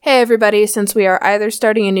Hey everybody, since we are either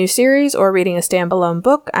starting a new series or reading a standalone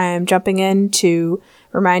book, I am jumping in to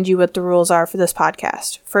remind you what the rules are for this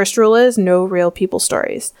podcast. First rule is no real people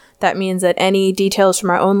stories. That means that any details from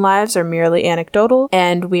our own lives are merely anecdotal,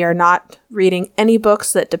 and we are not reading any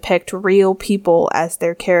books that depict real people as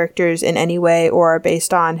their characters in any way or are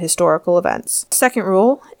based on historical events. Second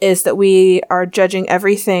rule is that we are judging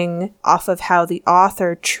everything off of how the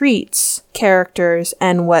author treats characters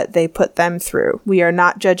and what they put them through. We are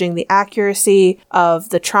not judging the accuracy of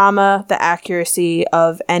the trauma, the accuracy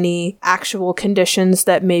of any actual conditions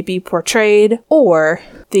that may be portrayed, or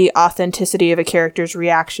the authenticity of a character's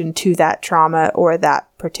reaction to that trauma or that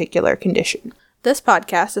particular condition. This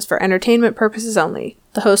podcast is for entertainment purposes only.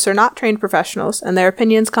 The hosts are not trained professionals, and their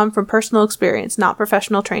opinions come from personal experience, not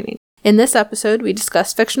professional training. In this episode, we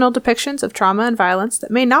discuss fictional depictions of trauma and violence that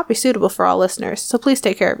may not be suitable for all listeners, so please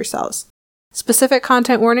take care of yourselves. Specific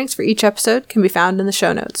content warnings for each episode can be found in the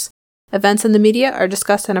show notes. Events in the media are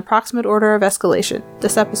discussed in approximate order of escalation.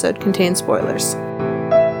 This episode contains spoilers.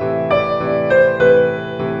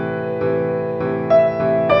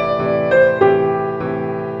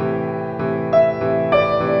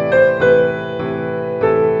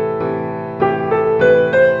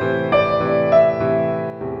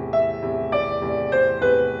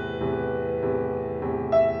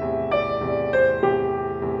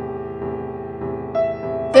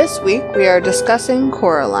 This week we are discussing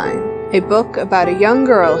Coraline, a book about a young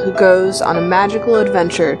girl who goes on a magical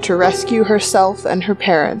adventure to rescue herself and her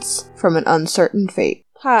parents from an uncertain fate.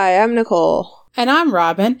 Hi, I'm Nicole. And I'm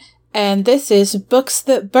Robin, and this is Books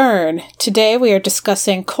That Burn. Today we are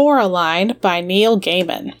discussing Coraline by Neil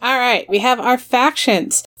Gaiman. Alright, we have our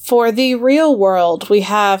factions. For the real world, we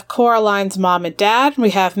have Coraline's mom and dad. We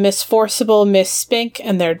have Miss Forcible, Miss Spink,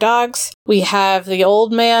 and their dogs. We have the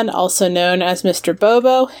old man, also known as Mr.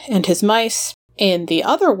 Bobo, and his mice. In the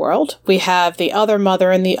other world, we have the other mother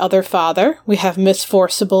and the other father. We have Miss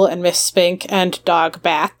Forcible and Miss Spink and dog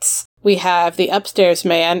Bats. We have the upstairs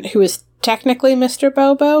man, who is technically Mr.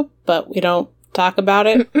 Bobo, but we don't talk about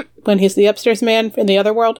it when he's the upstairs man in the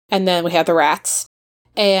other world. And then we have the rats.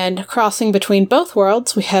 And crossing between both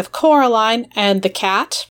worlds, we have Coraline and the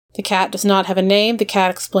cat. The cat does not have a name. The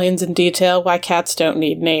cat explains in detail why cats don't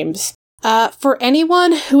need names. For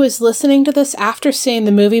anyone who is listening to this after seeing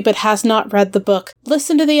the movie but has not read the book,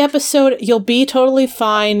 listen to the episode. You'll be totally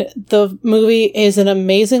fine. The movie is an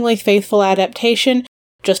amazingly faithful adaptation.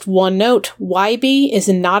 Just one note, YB is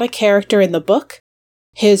not a character in the book.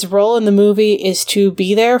 His role in the movie is to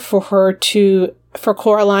be there for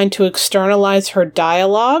Coraline to externalize her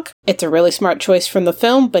dialogue. It's a really smart choice from the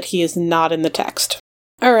film, but he is not in the text.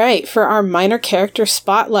 Alright, for our minor character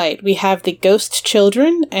spotlight, we have the ghost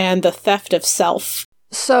children and the theft of self.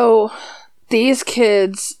 So, these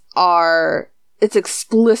kids it's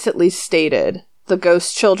explicitly stated, the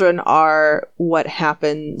ghost children are what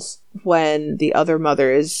happens when the other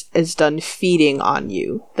mother is done feeding on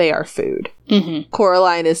you. They are food. Mm-hmm.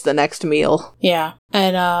 Coraline is the next meal. Yeah,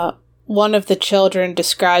 and one of the children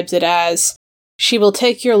describes it as, "She will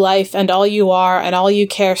take your life and all you are and all you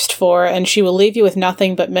carest for, and she will leave you with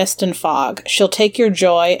nothing but mist and fog. She'll take your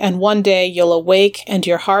joy, and one day you'll awake, and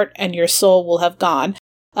your heart and your soul will have gone.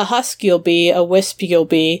 A husk you'll be, a wisp you'll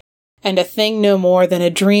be, and a thing no more than a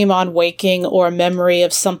dream on waking or a memory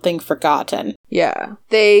of something forgotten." Yeah.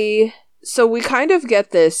 So we kind of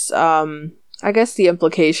get this, I guess the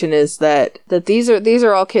implication is that these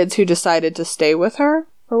are all kids who decided to stay with her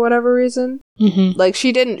for whatever reason. Mm-hmm. Like,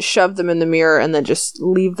 she didn't shove them in the mirror and then just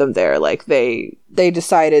leave them there. Like, they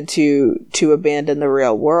decided to abandon the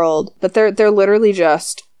real world. But they're literally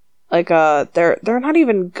just, like, they're not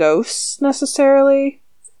even ghosts, necessarily.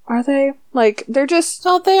 Are they? Like, they're just...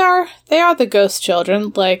 Well, they are the ghost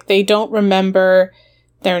children. Like, they don't remember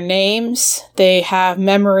their names. They have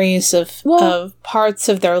memories of parts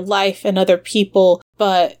of their life and other people,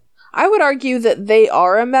 but... I would argue that they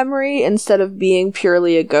are a memory instead of being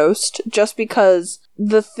purely a ghost, just because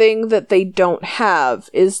the thing that they don't have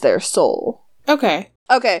is their soul. Okay,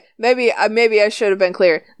 maybe I should have been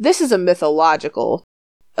clear. This is a mythological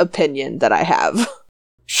opinion that I have.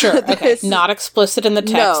 Sure, okay. Not explicit in the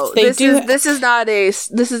text. No, this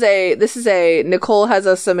is a Nicole has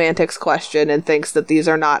a semantics question and thinks that these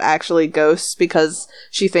are not actually ghosts because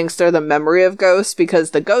she thinks they're the memory of ghosts,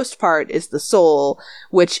 because the ghost part is the soul,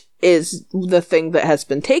 which is the thing that has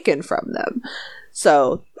been taken from them.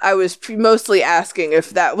 So I was mostly asking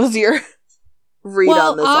if that was your read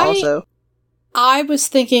on this also. I was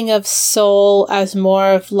thinking of soul as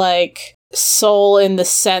more of like soul in the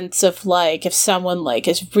sense of like, if someone like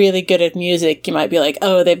is really good at music, you might be like,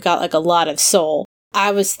 oh, they've got like a lot of soul.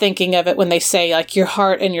 I was thinking of it when they say, like, your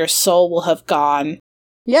heart and your soul will have gone.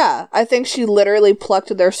 Yeah, I think she literally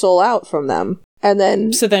plucked their soul out from them. And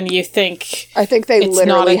then... So then you think... I think they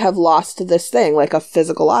literally have lost this thing, like a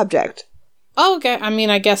physical object. Oh, okay. I mean,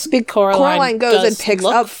 I guess Coraline goes and picks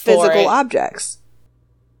up physical objects.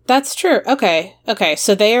 That's true. Okay.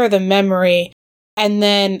 So they are the memory. And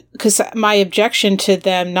then, because my objection to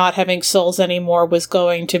them not having souls anymore was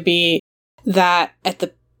going to be that at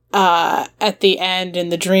the end in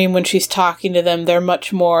the dream when she's talking to them, they're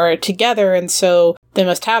much more together, and so they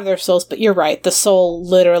must have their souls. But you're right. The soul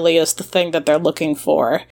literally is the thing that they're looking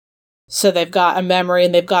for. So they've got a memory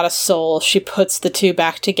and they've got a soul. She puts the two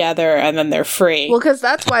back together and then they're free. Well, because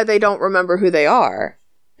that's why they don't remember who they are.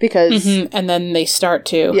 Because... And then they start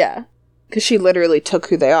to. Yeah. Because she literally took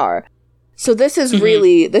who they are. So this is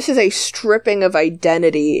really... This is a stripping of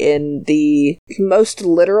identity in the most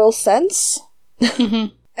literal sense.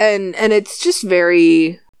 And it's just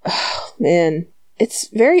very... Oh, man. It's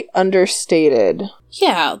very understated.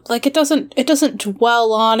 Yeah. Like, it doesn't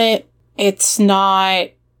dwell on it. It's not...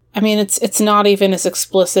 I mean, it's not even as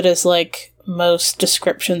explicit as, like, most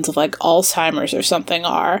descriptions of, like, Alzheimer's or something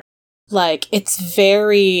are. Like, it's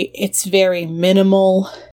very minimal,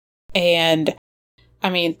 and, I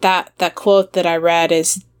mean, that quote that I read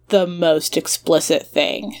is the most explicit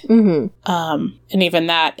thing. And even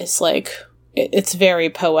that is, like, it's very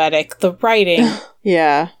poetic. The writing...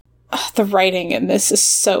 Yeah. The writing in this is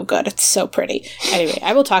so good. It's so pretty. Anyway,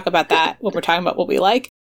 I will talk about that when we're talking about what we like.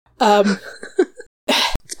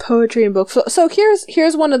 It's poetry and books. So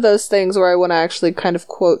here's one of those things where I want to actually kind of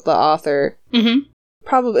quote the author.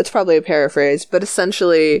 It's probably a paraphrase, but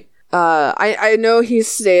essentially, I know he's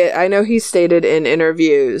stated in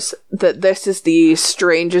interviews that this is the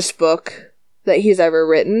strangest book that he's ever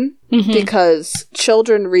written because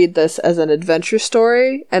children read this as an adventure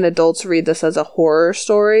story and adults read this as a horror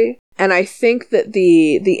story. And I think that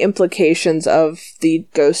the implications of the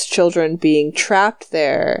ghost children being trapped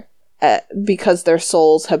there because their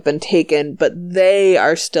souls have been taken, but they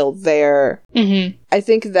are still there. I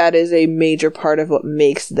think that is a major part of what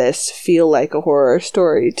makes this feel like a horror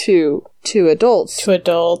story to adults. To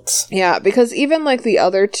adults. Yeah, because even like the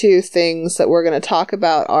other two things that we're going to talk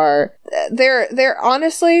about are, they're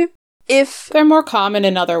honestly, if... They're more common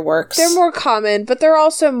in other works. They're more common, but they're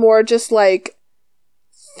also more just like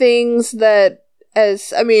things that,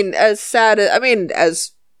 as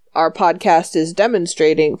our podcast is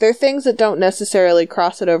demonstrating, they're things that don't necessarily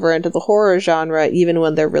cross it over into the horror genre, even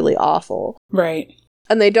when they're really awful. Right.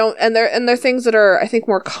 And they're things that are, I think,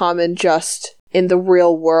 more common just in the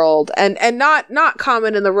real world, and not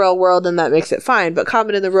common in the real world, and that makes it fine, but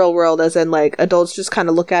common in the real world, as in like adults just kind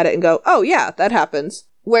of look at it and go, "Oh yeah, that happens."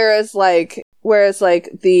 Whereas the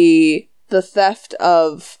theft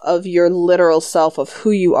of your literal self, of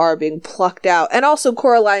who you are, being plucked out. And also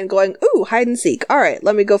Coraline going, "Ooh, hide and seek. All right,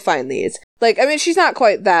 let me go find these." Like, I mean, she's not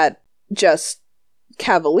quite that just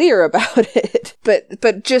cavalier about it,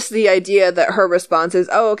 but just the idea that her response is,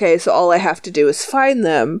 "Oh, okay, so all I have to do is find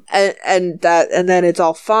them, and then it's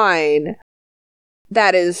all fine."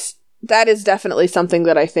 That is definitely something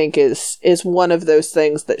that I think is one of those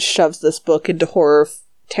things that shoves this book into horror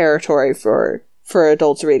territory for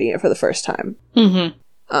adults reading it for the first time.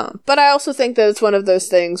 But I also think that it's one of those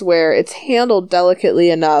things where it's handled delicately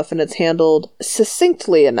enough and it's handled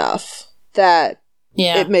succinctly enough that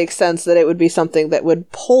it makes sense that it would be something that would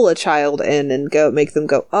pull a child in and make them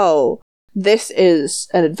go, "Oh, this is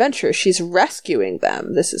an adventure. She's rescuing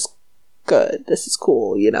them. This is good. This is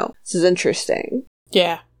cool. This is interesting."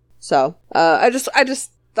 Yeah. So I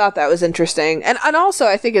just thought that was interesting, and also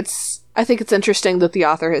I think it's interesting that the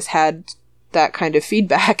author has had that kind of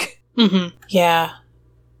feedback. Yeah.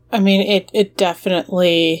 I mean, it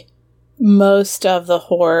definitely, most of the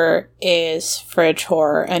horror is fridge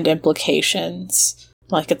horror and implications.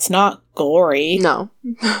 Like, it's not gory. No,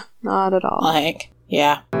 not at all. Like,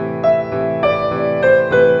 yeah.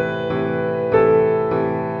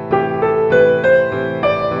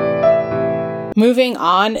 Moving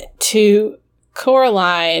on to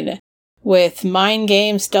Coraline with mind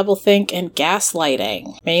games, doublethink, and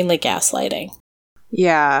gaslighting. Mainly gaslighting.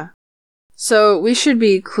 Yeah. So we should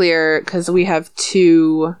be clear, because we have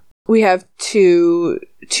two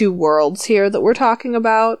worlds here that we're talking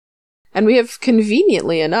about, and we have,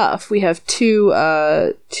 conveniently enough, we have two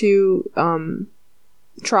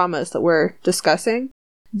traumas that we're discussing.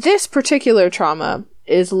 This particular trauma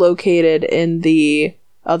is located in the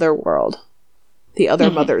other world, the other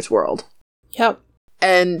mother's world. Yep.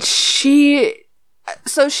 And she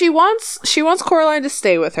wants Coraline to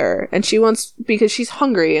stay with her, and because she's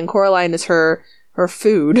hungry, and Coraline is her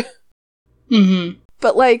food.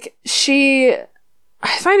 But, like, I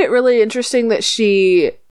find it really interesting that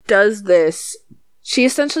she does this. She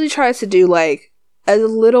essentially tries to do, like, as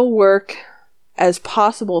little work as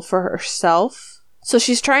possible for herself. So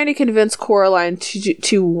she's trying to convince Coraline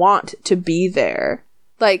to want to be there.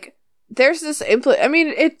 Like, there's this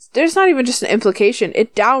there's not even just an implication.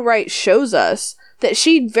 It downright shows us that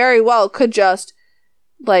she very well could just,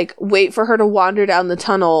 like, wait for her to wander down the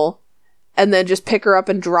tunnel and then just pick her up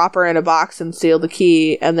and drop her in a box and seal the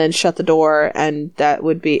key and then shut the door, and that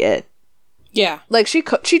would be it. Yeah. Like, she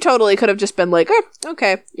totally could have just been like, oh,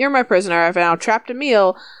 okay, you're my prisoner. I've now trapped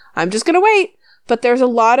Emil. I'm just gonna wait. But there's a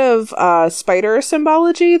lot of spider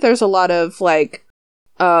symbology. There's a lot of, like,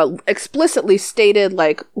 explicitly stated,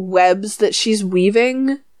 like, webs that she's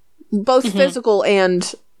weaving, both physical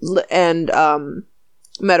and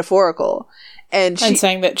metaphorical. And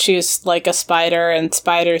saying that she's like a spider, and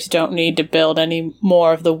spiders don't need to build any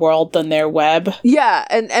more of the world than their web. Yeah,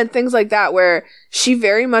 and things like that, where she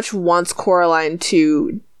very much wants Coraline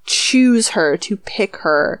to choose her, to pick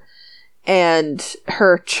her, and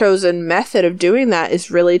her chosen method of doing that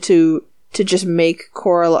is really to just make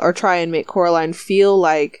Coraline, or try and make Coraline feel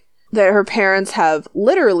like that her parents have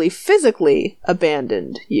literally physically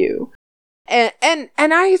abandoned you. And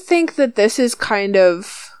I think that this is kind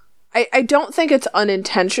of, I don't think it's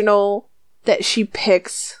unintentional that she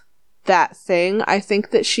picks that thing. I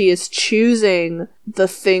think that she is choosing the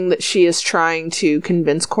thing that she is trying to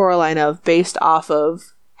convince Coraline of based off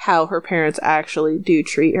of how her parents actually do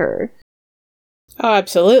treat her. Oh,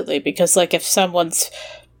 absolutely. Because, like, if someone's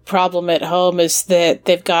problem at home is that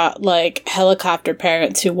they've got, like, helicopter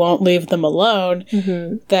parents who won't leave them alone,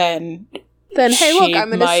 then hey, look,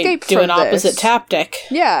 I'm an escape from this. do an opposite tactic.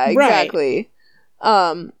 Yeah, exactly.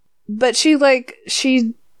 Right. But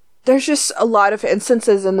there's just a lot of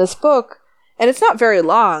instances in this book, and it's not very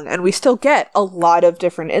long, and we still get a lot of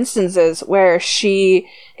different instances where she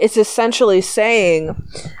is essentially saying,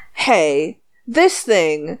 hey, this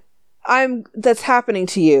thing that's happening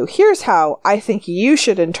to you, here's how I think you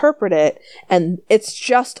should interpret it, and it's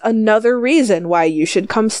just another reason why you should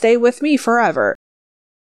come stay with me forever.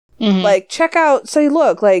 Like, check out, say,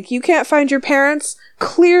 look, like, you can't find your parents?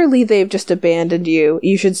 Clearly they've just abandoned you.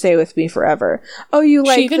 You should stay with me forever. Oh, you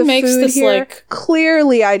like the food here? Like,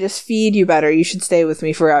 clearly I just feed you better. You should stay with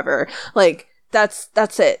me forever. Like, that's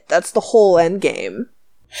it. That's the whole end game.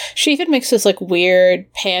 She even makes this, like,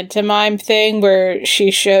 weird pantomime thing where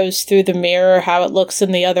she shows through the mirror how it looks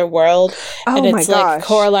in the other world. Oh, and it's my gosh. like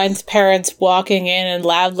Coraline's parents walking in and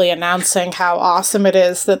loudly announcing how awesome it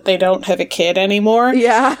is that they don't have a kid anymore.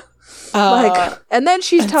 Yeah. And then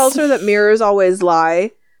she tells her that mirrors always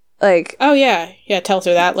lie. Like, oh yeah, tells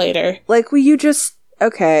her that later. Like, will you just,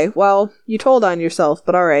 okay, well, you told on yourself,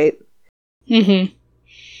 but alright. I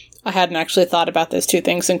hadn't actually thought about those two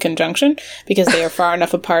things in conjunction, because they are far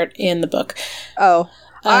enough apart in the book. Oh,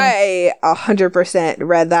 I 100%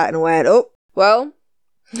 read that and went, oh, well,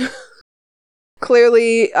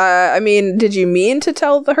 clearly, I mean, did you mean to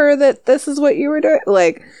tell her that this is what you were doing?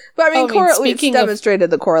 Like, but I mean, it's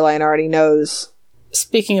demonstrated that Coraline already knows.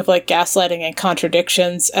 Speaking of, like, gaslighting and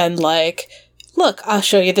contradictions and, like, look, I'll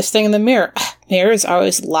show you this thing in the mirror. Mirrors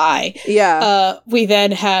always lie. Yeah. We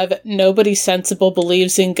then have nobody sensible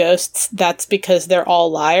believes in ghosts. That's because they're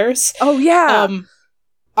all liars. Oh, yeah.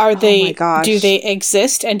 Are they, oh my gosh. Do they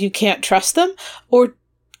exist and you can't trust them? Or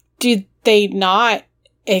do they not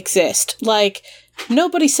exist? Like,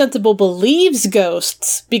 nobody sensible believes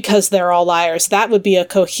ghosts because they're all liars. That would be a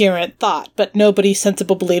coherent thought. But nobody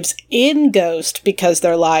sensible believes in ghosts because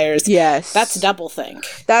they're liars. Yes. That's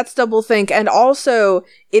doublethink. That's doublethink. And also,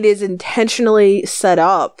 it is intentionally set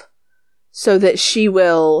up so that she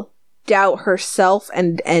will doubt herself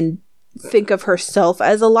and think of herself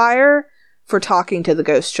as a liar for talking to the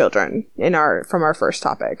ghost children from our first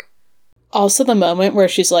topic. Also, the moment where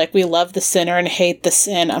she's like, we love the sinner and hate the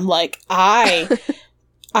sin. I'm like, I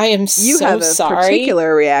am so sorry. You have a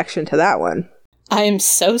particular reaction to that one. I am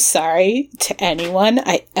so sorry to anyone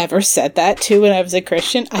I ever said that to when I was a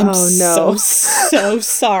Christian. I'm so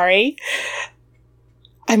sorry.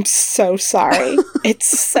 I'm so sorry. It's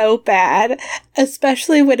so bad.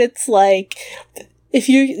 Especially when it's like, if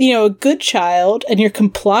you're, a good child and you're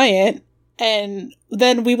compliant, and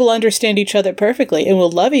then we will understand each other perfectly and we'll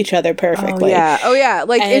love each other perfectly. Oh, yeah.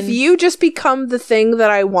 Like, if you just become the thing that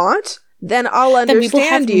I want, then I'll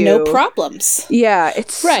understand then we will have no problems. Yeah,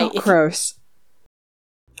 it's so gross.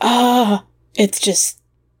 It's just...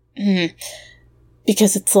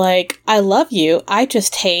 because it's like, I love you, I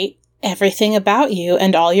just hate everything about you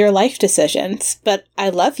and all your life decisions, but I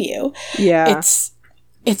love you. Yeah.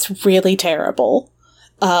 It's really terrible.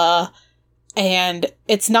 And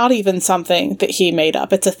it's not even something that he made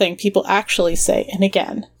up. It's a thing people actually say. And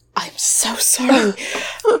again, I'm so sorry.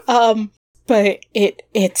 But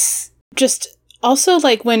it's just also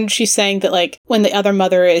like when she's saying that, like, when the other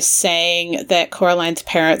mother is saying that Coraline's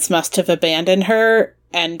parents must have abandoned her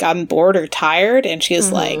and gotten bored or tired. And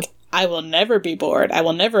she's like, I will never be bored. I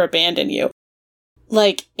will never abandon you.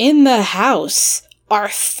 Like, in the house are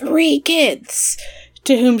 3 kids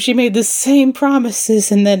to whom she made the same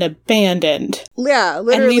promises and then abandoned. Yeah,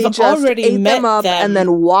 literally and we've just already ate met them up them. and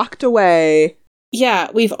then walked away. Yeah,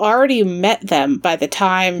 we've already met them by the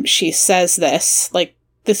time she says this. Like,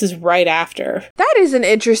 this is right after. That is an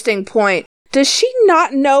interesting point. Does she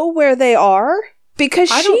not know where they are?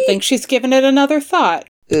 Because I don't think she's given it another thought.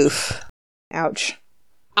 Oof. Ouch.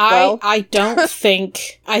 I don't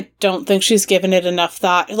think she's given it enough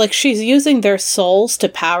thought. Like, she's using their souls to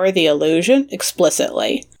power the illusion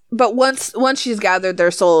explicitly. But once she's gathered their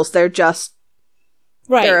souls, they're just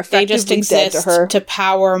right. They're They just effectively dead exist to her. to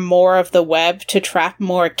power more of the web to trap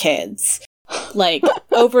more kids. Like,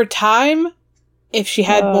 over time, if she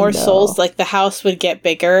had more souls, like, the house would get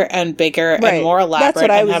bigger and bigger Right. and more That's elaborate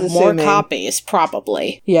what I and was have more assuming. copies,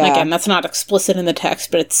 probably. Yeah. Again, that's not explicit in the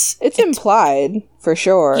text, but it's implied, for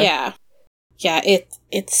sure. yeah. Yeah,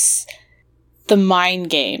 it's the mind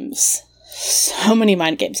games. So many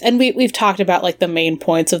mind games. And we've talked about, like, the main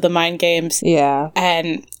points of the mind games. Yeah.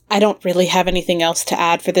 And I don't really have anything else to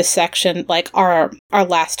add for this section. Like, our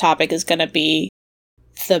last topic is going to be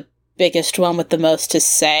the biggest one with the most to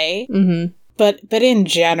say. Mm-hmm. But in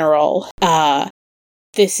general,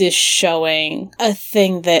 this is showing a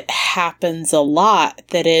thing that happens a lot.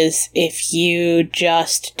 That is, if you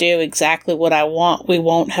just do exactly what I want, we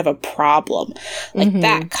won't have a problem. Like,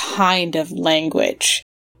 that kind of language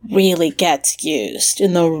really gets used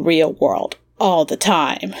in the real world all the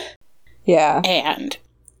time. Yeah. And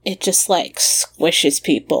it just, like, squishes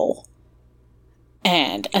people.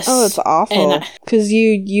 And oh, it's awful. Because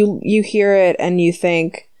you hear it and you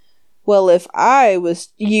think, well, if I was...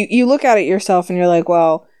 You look at it yourself and you're like,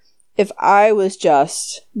 well, if I was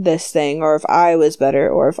just this thing, or if I was better,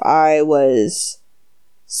 or if I was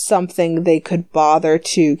something they could bother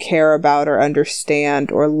to care about or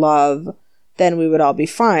understand or love, then we would all be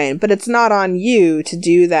fine. But it's not on you to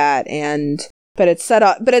do that, but it's set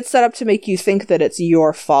up to make you think that it's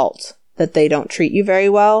your fault that they don't treat you very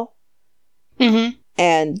well. Mm-hmm.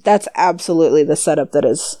 And that's absolutely the setup that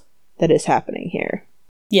is happening here.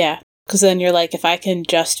 Yeah, because then you're like, if I can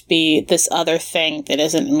just be this other thing that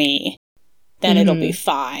isn't me, then it'll be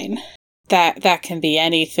fine. That can be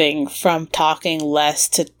anything from talking less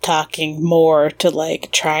to talking more to,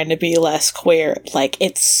 like, trying to be less queer. Like,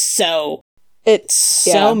 it's so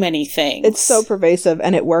many things. It's so pervasive,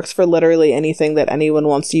 and it works for literally anything that anyone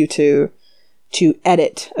wants you to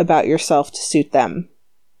edit about yourself to suit them.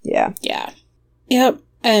 Yeah. Yeah. Yep.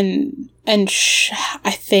 And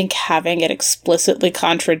I think having it explicitly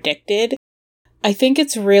contradicted, I think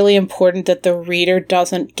it's really important that the reader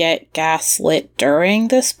doesn't get gaslit during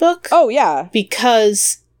this book. Oh, yeah.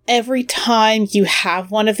 Because every time you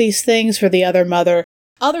have one of these things for the other mother,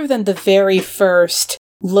 other than the very first,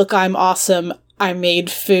 look, I'm awesome, I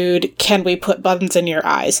made food, can we put buttons in your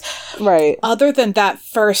eyes? Right. Other than that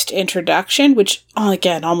first introduction, which,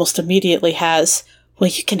 again, almost immediately has, well,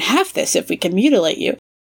 you can have this if we can mutilate you.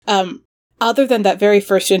 Other than that very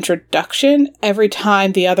first introduction, every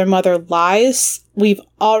time the other mother lies, we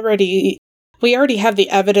already have the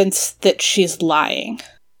evidence that she's lying.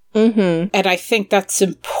 Mm-hmm. And I think that's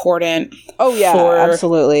important. Oh yeah, for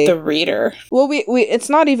absolutely. The reader. Well, we it's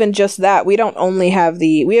not even just that. We don't only have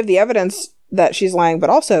we have the evidence that she's lying, but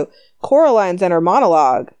also Coraline's inner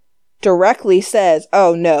monologue directly says,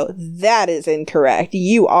 "Oh no, that is incorrect.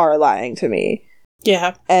 You are lying to me."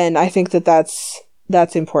 Yeah. And I think that's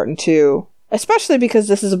important too, especially because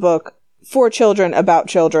this is a book for children about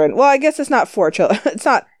children. Well, I guess it's not for children. It's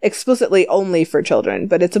not explicitly only for children,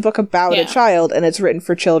 but it's a book about a child, and it's written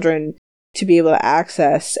for children to be able to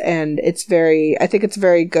access. And I think it's a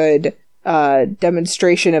very good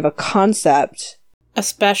demonstration of a concept.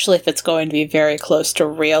 Especially if it's going to be very close to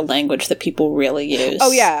real language that people really use.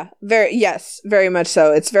 Oh yeah, very much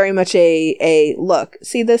so. It's very much a look,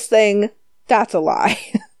 see this thing? That's a lie.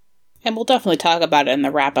 And we'll definitely talk about it in the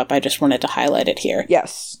wrap-up. I just wanted to highlight it here.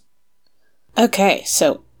 Yes. Okay,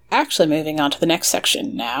 so actually moving on to the next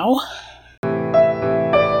section now.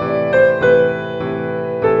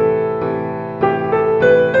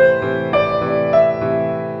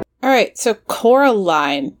 Alright, so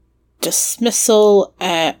Coraline. Dismissal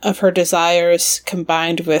of her desires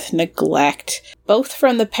combined with neglect, both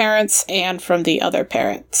from the parents and from the other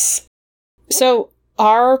parents. So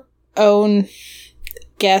our own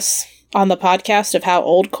guess on the podcast of how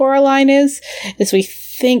old Coraline is we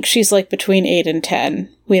think she's like between 8 and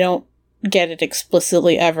 10. We don't get it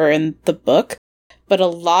explicitly ever in the book, but a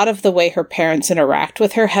lot of the way her parents interact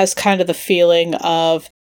with her has kind of the feeling of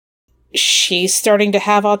she's starting to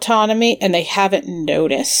have autonomy and they haven't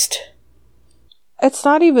noticed. It's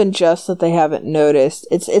not even just that they haven't noticed.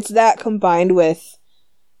 It's that combined with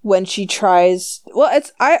when she tries. Well,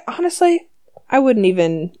 I wouldn't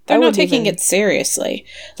even. They're not taking it seriously.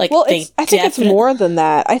 Like, well, I think it's more than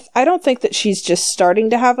that. I don't think that she's just starting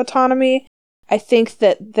to have autonomy. I think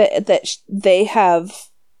that they have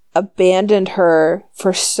abandoned her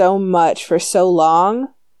for so long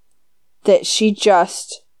that she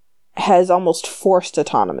just has almost forced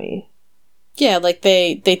autonomy. Yeah, like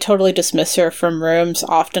they totally dismiss her from rooms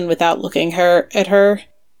often without looking at her.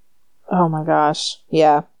 Oh my gosh.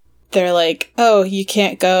 Yeah. They're like, oh, you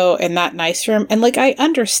can't go in that nice room. And like, I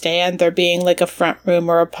understand there being like a front room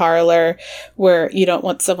or a parlor where you don't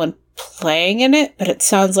want someone playing in it, but it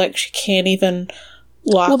sounds like she can't even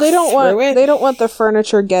walk through it. They don't want the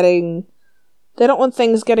furniture getting... They don't want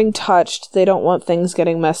things getting touched. They don't want things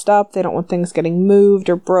getting messed up. They don't want things getting moved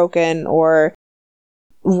or broken or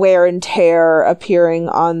wear and tear appearing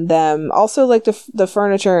on them. Also, like, the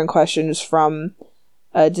furniture in question is from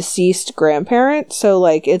a deceased grandparent, so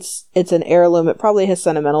like it's an heirloom. It probably has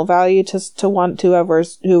sentimental value to want to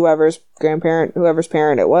whoever's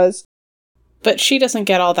parent it was. But she doesn't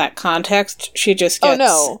get all that context. She just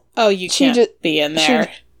gets, you can't be in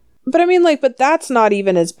there. But I mean, like, but that's not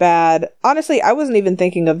even as bad. Honestly, I wasn't even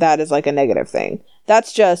thinking of that as like a negative thing.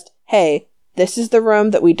 That's just, hey, this is the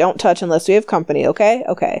room that we don't touch unless we have company, okay?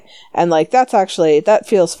 Okay. And, like, that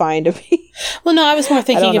feels fine to me. Well, no, I was more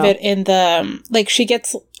thinking of it in the, like,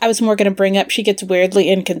 I was more going to bring up, she gets weirdly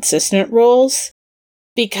inconsistent rules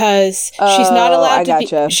because she's not allowed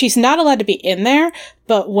to be in there,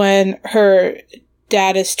 but when her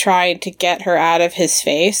dad is trying to get her out of his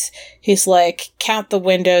face, he's like, count the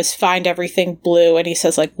windows, find everything blue, and he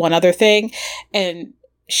says, like, one other thing, and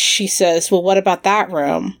she says, well, what about that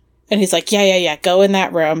room? And he's like, yeah, go in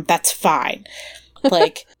that room. That's fine.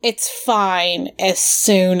 Like, it's fine as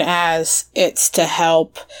soon as it's to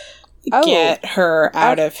help get her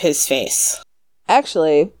out of his face.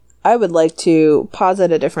 Actually, I would like to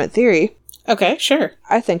posit a different theory. Okay, sure.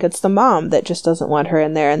 I think it's the mom that just doesn't want her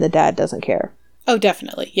in there and the dad doesn't care. Oh,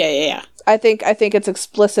 definitely. Yeah. I think it's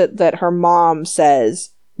explicit that her mom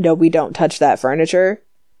says, no, we don't touch that furniture.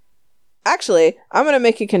 Actually, I'm going to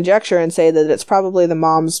make a conjecture and say that it's probably the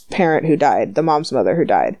mom's mother who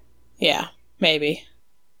died. Yeah, maybe.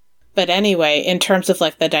 But anyway, in terms of,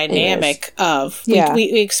 like, the dynamic of...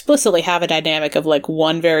 We explicitly have a dynamic of, like,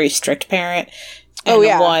 one very strict parent and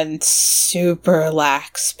one super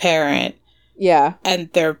lax parent. Yeah.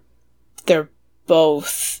 And they're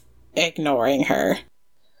both ignoring her.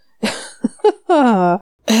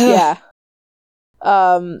 Yeah.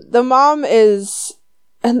 The mom is...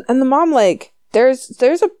 And the mom, like, there's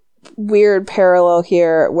a weird parallel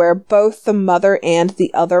here where both the mother and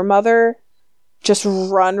the other mother just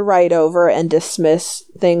run right over and dismiss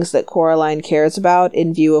things that Coraline cares about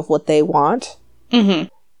in view of what they want. Mm-hmm.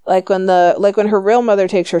 Like when her real mother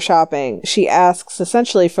takes her shopping, she asks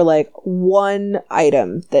essentially for like one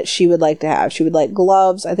item that she would like to have. She would like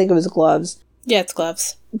gloves. I think it was gloves. Yeah, it's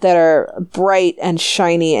gloves. That are bright and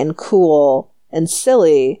shiny and cool and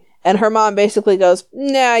silly. And her mom basically goes,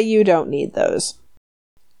 nah, you don't need those.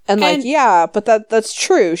 And like, yeah, but that's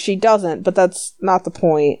true. She doesn't, but that's not the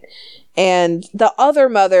point. And the other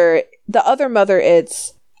mother,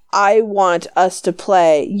 it's, I want us to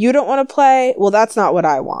play. You don't want to play? Well, that's not what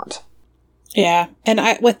I want. Yeah. And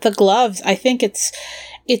with the gloves, I think it's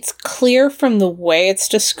clear from the way it's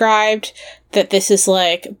described that this is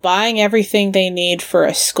like buying everything they need for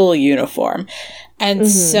a school uniform. And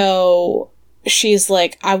so she's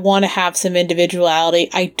like, I want to have some individuality.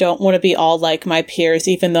 I don't want to be all like my peers,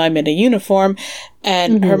 even though I'm in a uniform.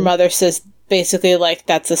 And her mother says basically like,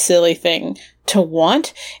 that's a silly thing to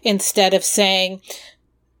want, instead of saying,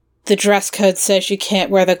 the dress code says you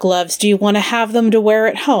can't wear the gloves. Do you want to have them to wear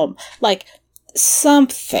at home? Like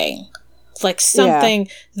something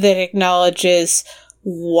that acknowledges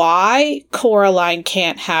why Coraline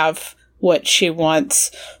can't have what she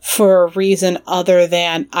wants for a reason other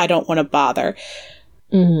than I don't want to bother.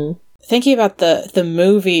 Mm-hmm. Thinking about the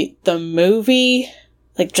movie,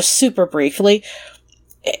 like just super briefly,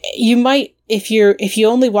 you might, if you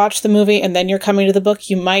only watch the movie and then you're coming to the book,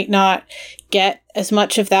 you might not get as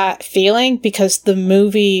much of that feeling because the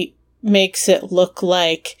movie makes it look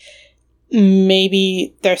like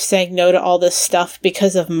maybe they're saying no to all this stuff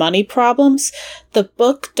because of money problems. The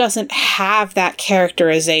book doesn't have that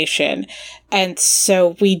characterization. And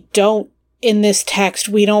so we don't, in this text,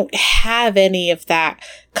 we don't have any of that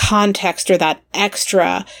context or that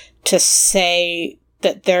extra to say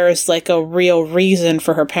that there's like a real reason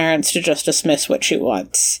for her parents to just dismiss what she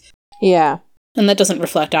wants. Yeah. And that doesn't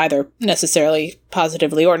reflect either necessarily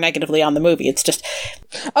positively or negatively on the movie. It's just,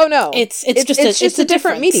 oh no, it's just a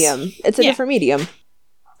different medium. It's a different medium.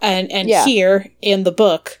 And here in the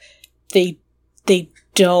book, they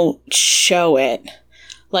don't show it.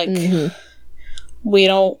 Like we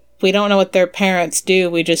don't know what their parents do.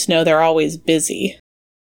 We just know they're always busy.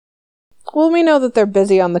 Well, we know that they're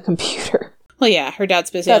busy on the computer. Well, yeah, her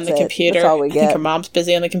dad's busy on the computer. That's all we get. I think her mom's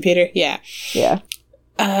busy on the computer. Yeah. Yeah.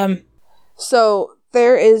 So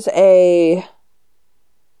there is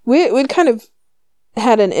we'd kind of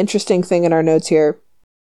had an interesting thing in our notes here,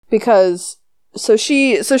 because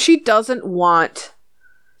she specifically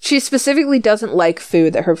doesn't like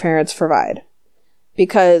food that her parents provide,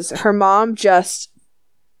 because her mom just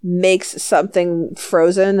makes something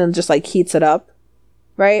frozen and just like heats it up,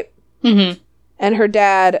 right? Mm-hmm. And her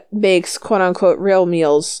dad makes quote unquote real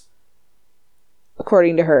meals,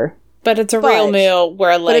 according to her. But it's a real meal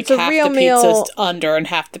where, like, half the pizza's under and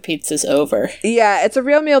half the pizza's over. Yeah, it's a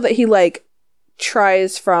real meal that he, like,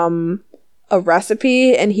 tries from a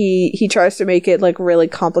recipe, and he tries to make it, like, really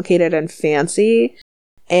complicated and fancy.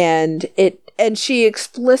 And she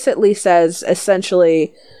explicitly says,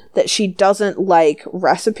 essentially, that she doesn't like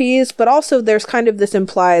recipes, but also there's kind of this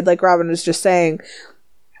implied, like Robin was just saying,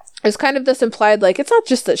 there's kind of this implied, like, it's not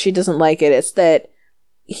just that she doesn't like it, it's that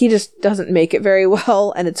he just doesn't make it very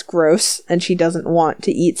well, and it's gross, and she doesn't want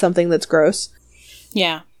to eat something that's gross.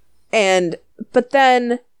 Yeah. But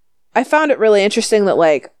then I found it really interesting that,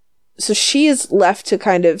 like, so she's left to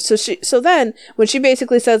kind of, so then when she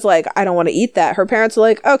basically says, like, I don't want to eat that, her parents are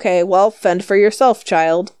like, okay, well, fend for yourself,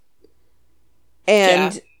 child.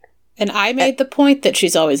 And... Yeah. And I made the point that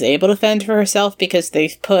she's always able to fend for herself because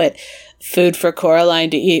they've put food for Coraline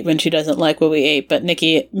to eat when she doesn't like what we ate. But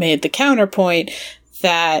Nikki made the counterpoint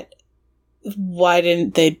that why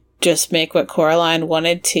didn't they just make what Coraline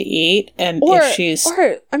wanted to eat? And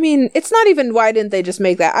I mean, it's not even why didn't they just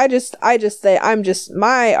make that.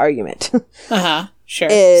 My argument sure,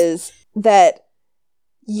 is that,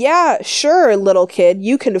 yeah, sure, little kid,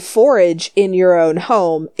 you can forage in your own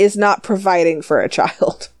home is not providing for a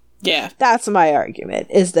child. Yeah. That's my argument,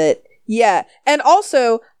 is that, yeah. And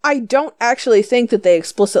also, I don't actually think that they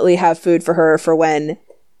explicitly have food for her for when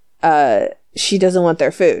she doesn't want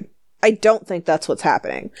their food. I don't think that's what's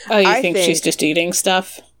happening. Oh, you think she's just eating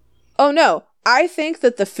stuff? Oh, no. I think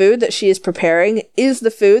that the food that she is preparing is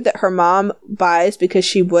the food that her mom buys because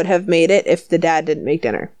she would have made it if the dad didn't make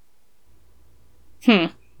dinner.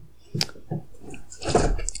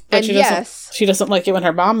 But she doesn't like it when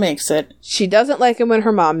her mom makes it. She doesn't like it when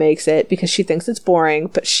her mom makes it because she thinks it's boring,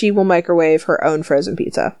 but she will microwave her own frozen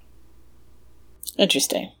pizza.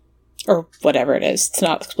 Interesting. Or whatever it is. It's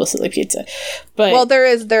not explicitly pizza. But well, there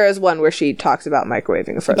is one where she talks about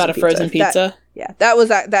microwaving a frozen pizza. About a frozen pizza?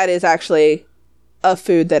 That is actually a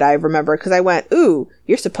food that I remember because I went, ooh,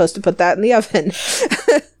 you're supposed to put that in the oven.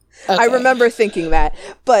 Okay. I remember thinking that.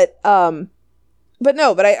 But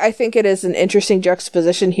I think it is an interesting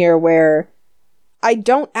juxtaposition here where I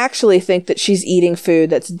don't actually think that she's eating food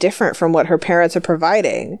that's different from what her parents are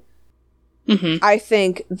providing. Mm-hmm. I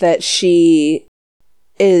think that she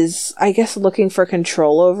is, I guess, looking for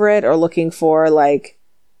control over it, or looking for, like,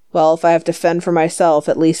 well, if I have to fend for myself,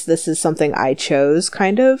 at least this is something I chose,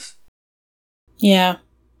 kind of. Yeah.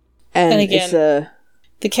 And again,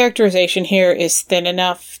 the characterization here is thin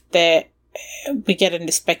enough that we get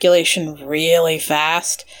into speculation really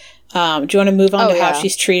fast. Do you want to move on to how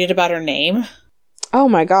she's treated about her name? Oh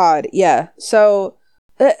my god, yeah. So,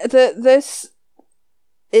 is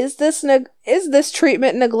this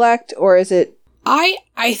treatment neglect, or is it?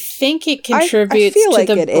 I think it contributes to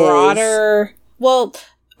the broader. Well,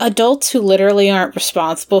 adults who literally aren't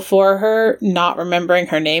responsible for her not remembering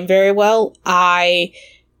her name very well. I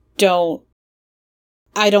don't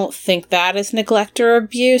think that is neglect or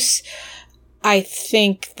abuse. I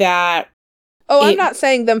think that... I'm not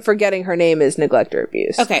saying them forgetting her name is neglect or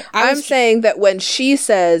abuse. Okay. I'm saying that when she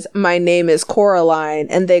says, my name is Coraline,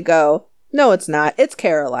 and they go, no, it's not. It's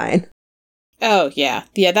Caroline. Oh, yeah.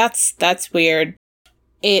 Yeah, that's weird.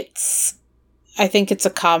 I think it's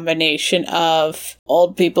a combination of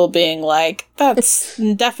old people being like, that's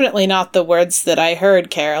definitely not the words that I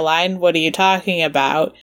heard, Caroline. What are you talking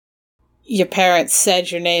about? Your parents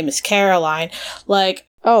said your name is Caroline. Like,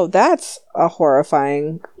 Oh, that's a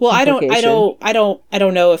horrifying. Well, I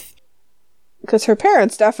don't know if, because her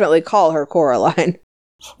parents definitely call her Coraline.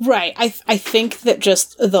 Right. I think that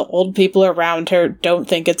just the old people around her don't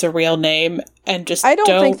think it's a real name and just I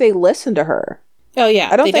don't think they listen to her. Oh, yeah.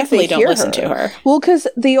 I don't they think definitely they don't listen to her. Well, because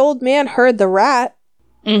the old man heard the rat.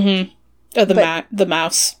 Mm-hmm. Oh, the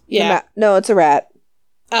mouse. Yeah. No, it's a rat.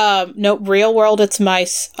 No, real world it's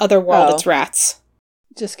mice. Other world it's rats.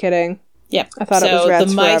 Just kidding. Yep. I thought it was rats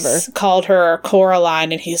the mice called her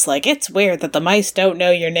Coraline, and he's like, "It's weird that the mice don't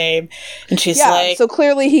know your name." And she's like, so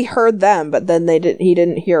clearly he heard them, but then he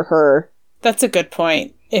didn't hear her. That's a good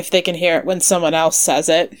point. If they can hear it when someone else says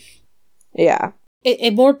it. Yeah.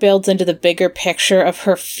 It more builds into the bigger picture of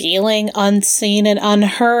her feeling unseen and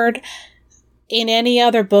unheard. In any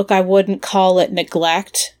other book, I wouldn't call it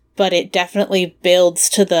neglect, but it definitely builds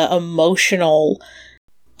to the emotional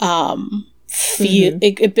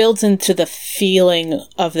it builds into the feeling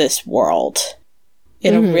of this world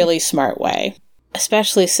in a really smart way.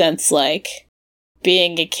 Especially since, like,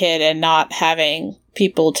 being a kid and not having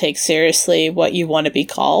people take seriously what you want to be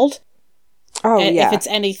called. Oh, and yeah. if it's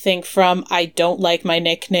anything from, I don't like my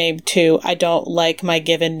nickname, to, I don't like my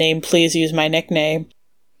given name, please use my nickname.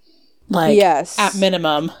 Like, yes. At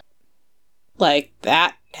minimum, like,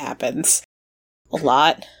 that happens a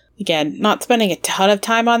lot. Again, not spending a ton of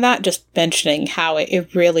time on that, just mentioning how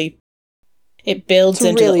it builds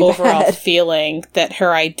into the overall feeling that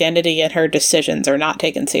her identity and her decisions are not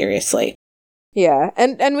taken seriously. Yeah,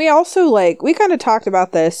 and we also, like, we kind of talked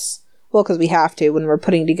about this, well, because we have to when we're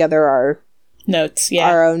putting together our notes,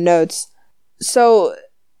 our own notes. So,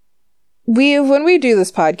 when we do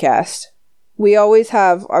this podcast, we always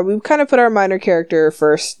have, we kind of put our minor character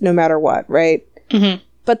first, no matter what, right? Mm-hmm.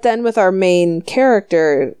 But then with our main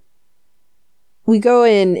character, we go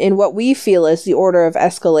in what we feel is the order of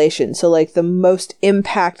escalation. So, like, the most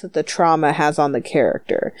impact that the trauma has on the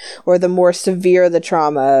character, or the more severe the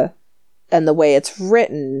trauma and the way it's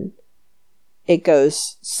written, it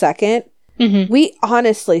goes second. Mm-hmm. We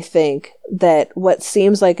honestly think that what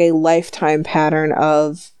seems like a lifetime pattern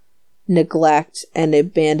of neglect and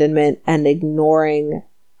abandonment and ignoring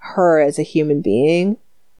her as a human being,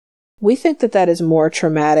 we think that that is more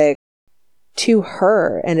traumatic to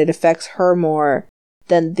her, and it affects her more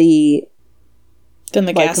than the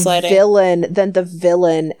gaslighting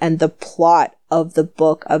villain and the plot of the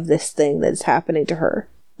book of this thing that's happening to her.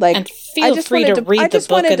 Like, and feel free to read the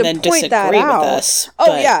book and then disagree with us.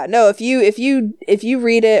 Oh yeah, no, if you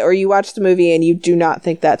read it or you watch the movie and you do not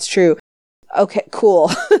think that's true, okay,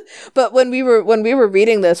 cool. But when we were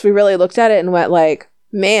reading this, we really looked at it and went like,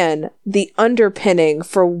 man, the underpinning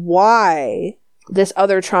for why this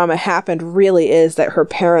other trauma happened really is that her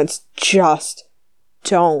parents just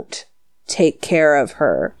don't take care of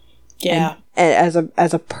her. Yeah. And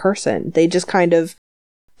as a person, they just kind of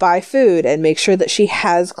buy food and make sure that she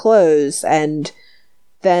has clothes, and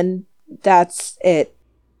then that's it.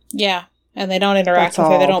 Yeah. And they don't interact with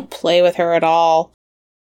her. They don't play with her at all.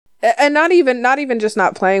 And not even just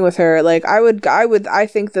not playing with her. Like, I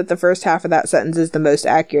think that the first half of that sentence is the most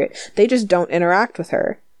accurate. They just don't interact with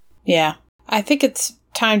her. Yeah. I think it's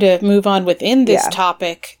time to move on within this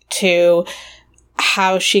topic to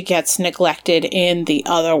how she gets neglected in the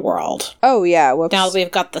other world. Oh, yeah. Whoops. Now that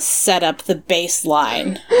we've got the setup, the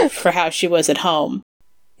baseline for how she was at home.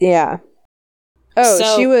 Yeah. Oh,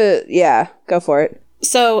 so, she was... Yeah, go for it.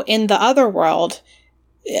 So, in the other world,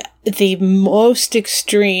 the most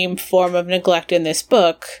extreme form of neglect in this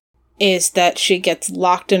book is that she gets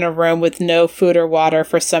locked in a room with no food or water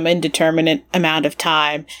for some indeterminate amount of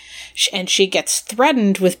time, and she gets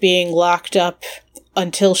threatened with being locked up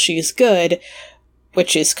until she's good,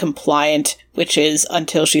 which is compliant, which is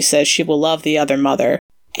until she says she will love the other mother.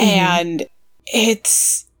 Mm-hmm. And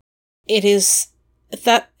it is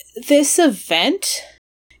that this event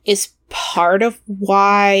is part of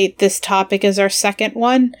why this topic is our second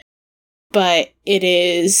one, but it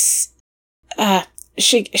is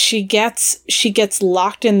she gets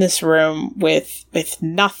locked in this room with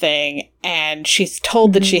nothing, and she's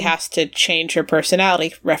told that she has to change her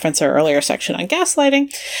personality. Reference our earlier section on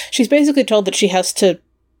gaslighting. She's basically told that she has to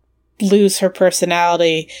lose her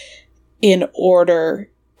personality in order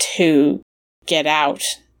to get out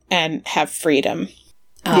and have freedom.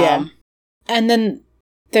 Yeah. And then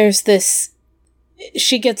there's this,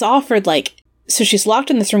 she gets offered, like, so she's locked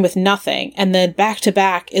in this room with nothing, and then back to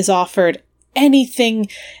back is offered everything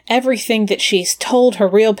that she's told her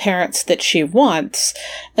real parents that she wants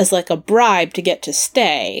as like a bribe to get to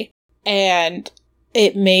stay. And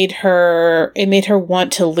it made her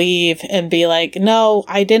want to leave and be like, no,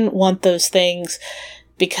 I didn't want those things,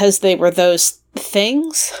 because they were those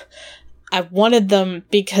things. I wanted them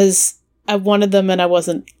because I wanted them and I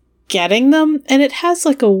wasn't getting them. And it has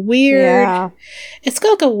like a weird, it's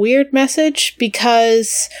got like a weird message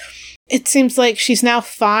because it seems like she's now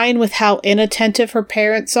fine with how inattentive her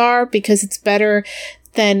parents are because it's better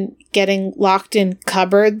than getting locked in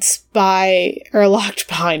cupboards or locked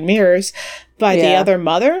behind mirrors by the other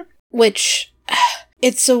mother, which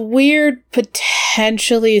it's a weird,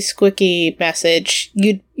 potentially squicky message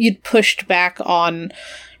you'd pushed back on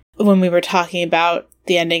when we were talking about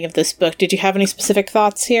the ending of this book. Did you have any specific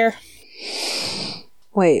thoughts here?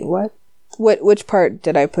 Wait, what? Which part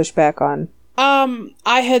did I push back on?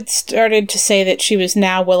 I had started to say that she was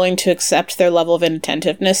now willing to accept their level of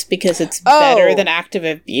inattentiveness because it's better than active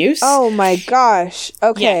abuse. Oh my gosh.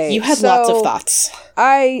 Okay. Yeah, you had lots of thoughts.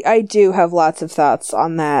 I do have lots of thoughts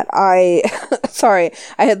on that. Sorry,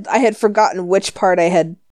 I had forgotten which part I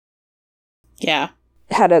had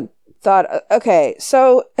had a thought. Okay,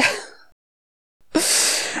 so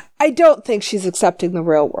I don't think she's accepting the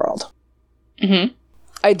real world. Mm-hmm.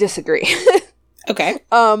 I disagree. Okay.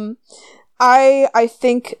 I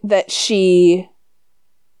think that she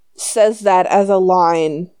says that as a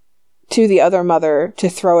line to the other mother to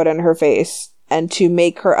throw it in her face and to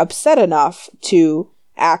make her upset enough to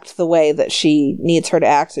act the way that she needs her to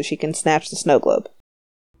act so she can snatch the snow globe.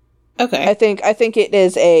 Okay. I think it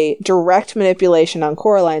is a direct manipulation on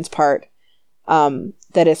Coraline's part,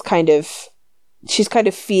 that is she's kind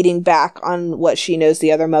of feeding back on what she knows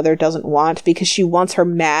the other mother doesn't want because she wants her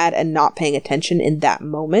mad and not paying attention in that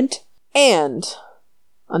moment. And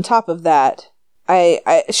on top of that,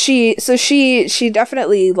 she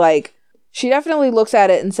definitely looks at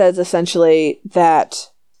it and says essentially that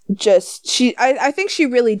I think she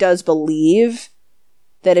really does believe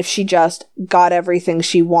that if she just got everything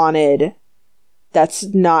she wanted, that's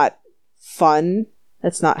not fun.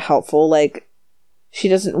 That's not helpful. Like, she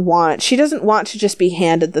doesn't want to just be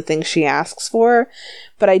handed the things she asks for,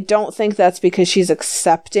 but I don't think that's because she's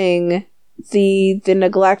accepting the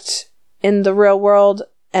neglect in the real world,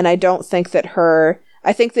 and I don't think that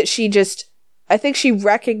I think she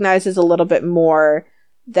recognizes a little bit more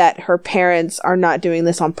that her parents are not doing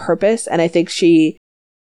this on purpose, and I think she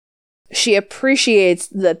appreciates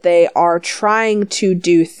that they are trying to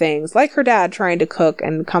do things, like her dad trying to cook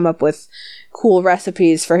and come up with cool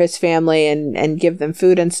recipes for his family and give them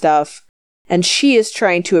food and stuff, and she is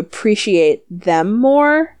trying to appreciate them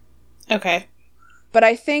more. Okay. But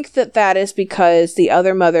I think that is because the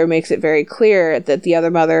other mother makes it very clear that the other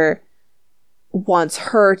mother wants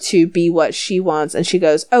her to be what she wants. And she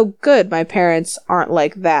goes, oh, good, my parents aren't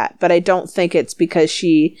like that. But I don't think it's because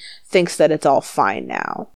she thinks that it's all fine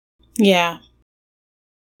now. Yeah.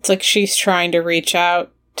 It's like she's trying to reach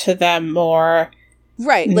out to them more.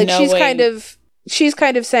 Right. Like, she's kind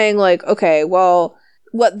of saying, like, okay, well,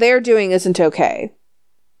 what they're doing isn't okay.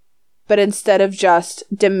 But instead of just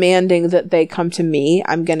demanding that they come to me,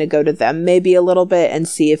 I'm going to go to them maybe a little bit and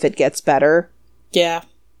see if it gets better. Yeah.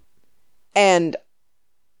 And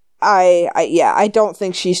I don't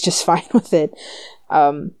think she's just fine with it.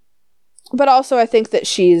 But also I think that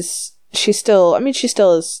she still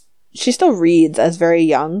reads as very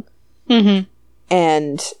young. Mm-hmm.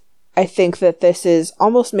 And I think that this is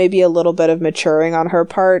almost maybe a little bit of maturing on her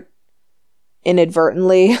part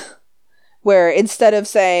inadvertently. Where instead of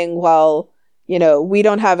saying, well, you know, we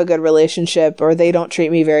don't have a good relationship or they don't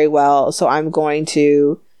treat me very well, so I'm going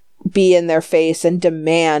to be in their face and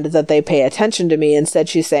demand that they pay attention to me. Instead,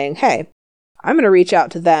 she's saying, hey, I'm going to reach out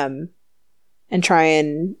to them and try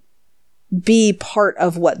and be part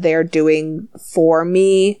of what they're doing for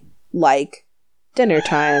me, like dinner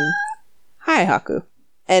time. Hi, Haku.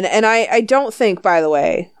 And I don't think, by the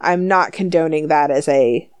way, I'm not condoning that as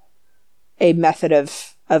a method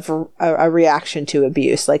of a reaction to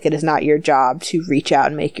abuse. Like, it is not your job to reach out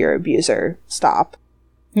and make your abuser stop.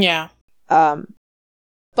 Yeah.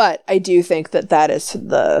 But I do think that is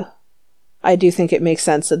I do think it makes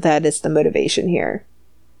sense that is the motivation here.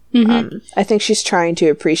 Mm-hmm. I think she's trying to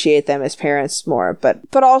appreciate them as parents more,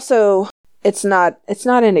 but also it's not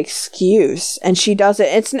an excuse, and she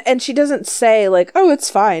doesn't say like, oh, it's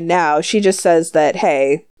fine now. She just says that,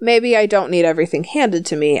 hey, maybe I don't need everything handed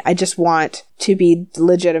to me. I just want to be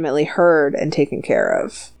legitimately heard and taken care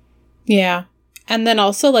of. Yeah. And then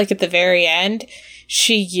also, like, at the very end,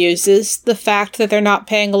 she uses the fact that they're not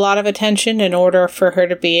paying a lot of attention in order for her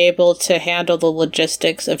to be able to handle the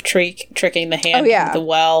logistics of tricking the hand into the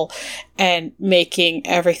well and making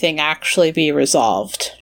everything actually be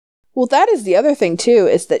resolved. Well, that is the other thing, too,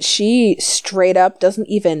 is that she straight up doesn't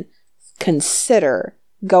even consider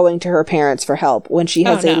going to her parents for help when she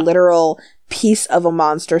has a literal piece of a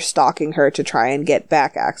monster stalking her to try and get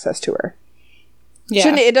back access to her.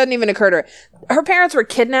 Yeah. It doesn't even occur to her. Her parents were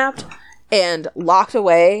kidnapped and locked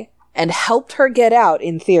away and helped her get out,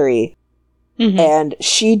 in theory. Mm-hmm. And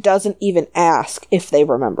she doesn't even ask if they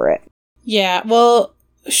remember it. Yeah, well,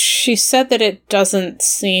 she said that it doesn't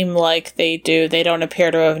seem like they do. They don't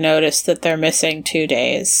appear to have noticed that they're missing 2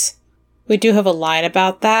 days. We do have a line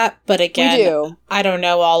about that, but again, I don't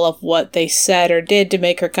know all of what they said or did to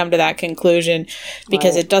make her come to that conclusion,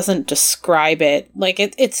 because it doesn't describe it. Like,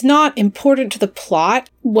 it's not important to the plot,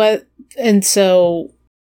 and so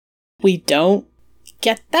we don't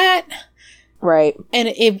get that. Right. And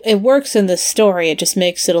it works in the story, it just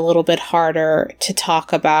makes it a little bit harder to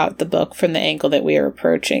talk about the book from the angle that we are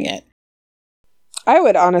approaching it. I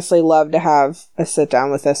would honestly love to have a sit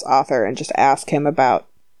down with this author and just ask him about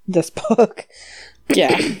this book.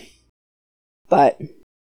 Yeah. But,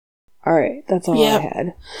 alright, that's all I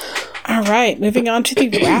had. Alright, moving on to the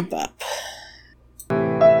wrap-up.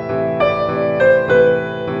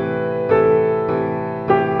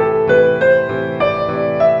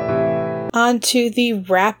 On to the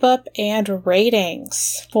wrap-up and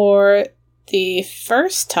ratings. For the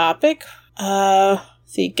first topic,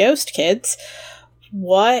 the Ghost Kids,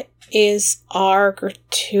 what is our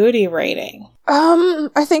gratuity rating?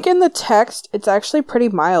 I think in the text, it's actually pretty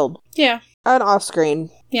mild. Yeah. And off-screen.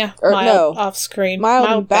 Yeah, mild off-screen.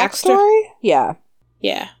 Mild backstory? Yeah.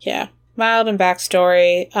 Yeah. Mild and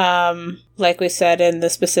backstory. Like we said in the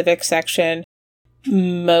specific section,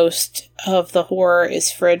 most of the horror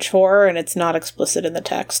is fridge horror, and it's not explicit in the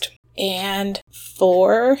text. And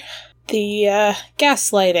for the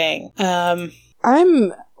gaslighting,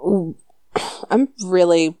 I'm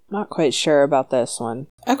really not quite sure about this one.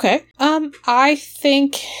 Okay. I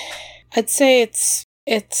think I'd say it's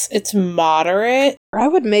moderate. I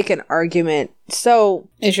would make an argument. So,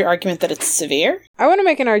 is your argument that it's severe? I want to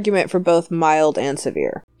make an argument for both mild and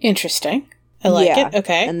severe. Interesting. I like it.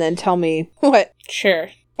 Okay. And then tell me what. Sure.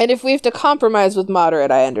 And if we have to compromise with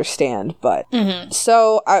moderate, I understand. But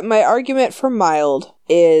so my argument for mild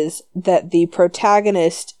is that the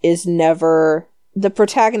protagonist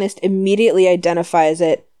immediately identifies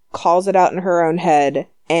it, calls it out in her own head,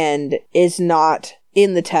 and is not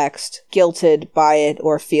in the text guilted by it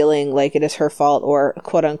or feeling like it is her fault or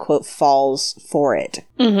quote unquote falls for it.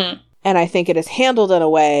 Mm-hmm. And I think it is handled in a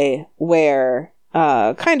way where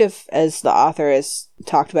kind of as the author has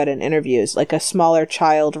talked about in interviews, like a smaller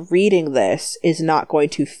child reading this is not going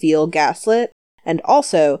to feel gaslit. And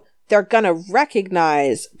also, they're going to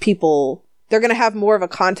recognize people. They're going to have more of a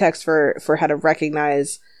context for how to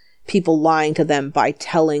recognize people lying to them by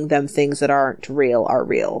telling them things that aren't real are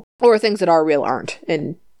real. Or things that are real aren't,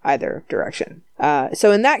 in either direction.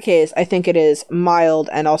 So in that case, I think it is mild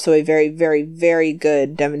and also a very, very, very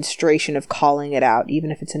good demonstration of calling it out,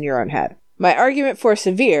 even if it's in your own head. My argument for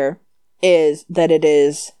severe is that it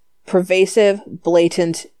is pervasive,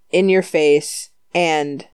 blatant, in your face,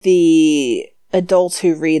 and the adults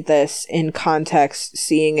who read this in context,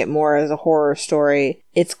 seeing it more as a horror story,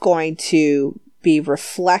 it's going to be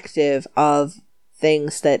reflective of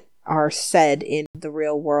things that are said in the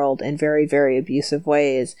real world in very, very abusive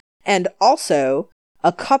ways. And also,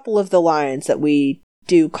 a couple of the lines that we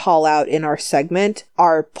do call out in our segment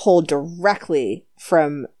are pulled directly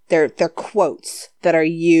from They're quotes that are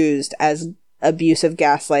used as abusive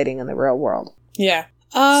gaslighting in the real world. Yeah.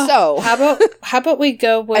 So how about we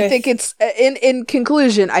go with? I think it's in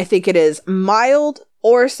conclusion. I think it is mild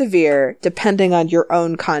or severe, depending on your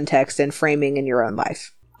own context and framing in your own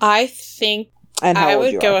life. I think and I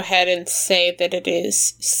would go ahead and say that it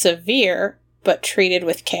is severe, but treated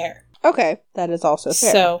with care. Okay, that is also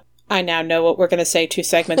fair. So I now know what we're going to say 2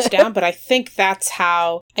 segments down, but I think that's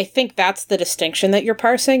the distinction that you're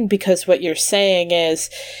parsing, because what you're saying is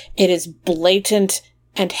it is blatant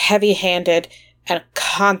and heavy-handed and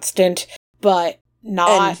constant, but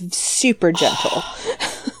not... And super gentle.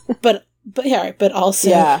 but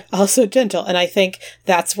also gentle. And I think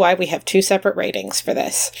that's why we have 2 separate ratings for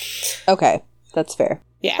this. Okay, that's fair.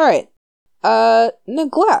 Yeah. All right.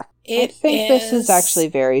 Neglect. I think this is actually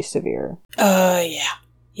very severe. Yeah.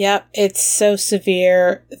 Yep, it's so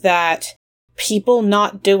severe that people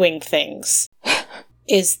not doing things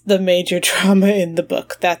is the major trauma in the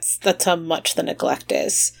book. That's how much the neglect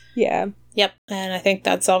is. Yeah. Yep, and I think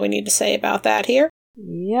that's all we need to say about that here.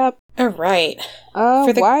 Yep. All right.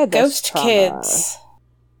 For the why Ghost trauma? Kids.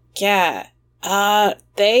 Yeah.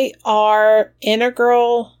 They are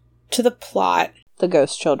integral to the plot. The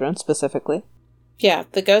ghost children, specifically. Yeah,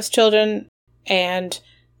 the ghost children, and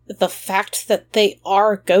the fact that they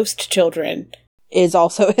are ghost children is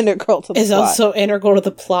also integral to the plot. also integral to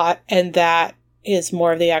the plot, and that is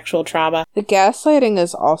more of the actual trauma. The gaslighting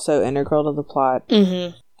is also integral to the plot.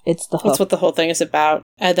 Mm-hmm. It's the hook. That's what the whole thing is about.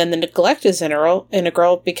 And then the neglect is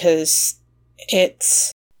integral because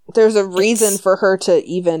there's a reason for her to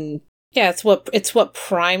even... Yeah, it's what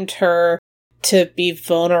primed her to be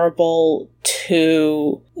vulnerable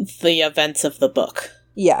to the events of the book.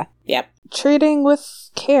 Yeah. Yep. Treating with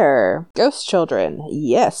care. Ghost children.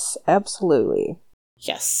 Yes, absolutely.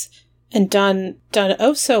 Yes. And done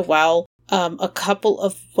oh so well. A couple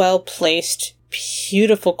of well-placed,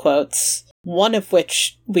 beautiful quotes. One of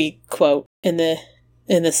which we quote in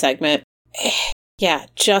the segment. Yeah,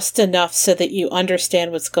 just enough so that you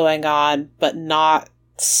understand what's going on, but not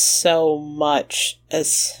so much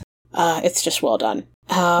as it's just well done.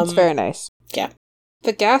 It's very nice. Yeah.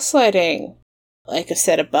 The gaslighting, like I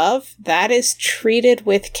said above, that is treated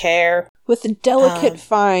with care. With delicate,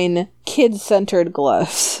 fine, kid-centered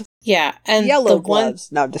gloves. Yeah, and yellow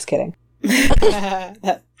gloves. No, I'm just kidding.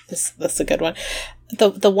 That's a good one.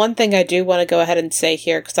 The one thing I do want to go ahead and say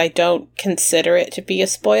here, because I don't consider it to be a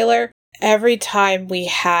spoiler, every time we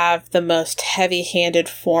have the most heavy-handed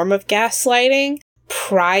form of gaslighting,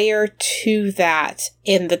 prior to that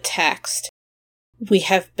in the text, we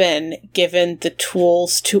have been given the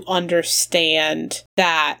tools to understand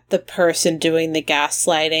that the person doing the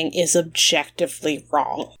gaslighting is objectively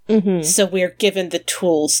wrong. Mm-hmm. So we're given the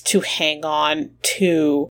tools to hang on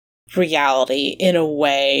to reality in a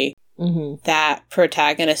way that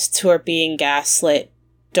protagonists who are being gaslit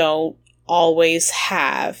don't always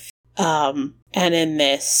have. And in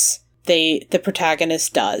this, the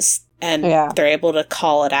protagonist does. And they're able to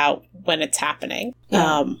call it out when it's happening.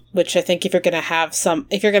 Yeah. Which I think if you're going to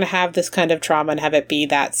have this kind of trauma and have it be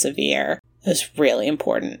that severe is really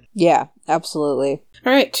important. Yeah, absolutely.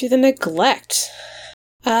 All right, to the neglect.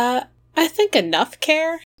 I think enough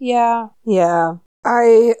care. Yeah. Yeah.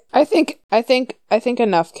 I think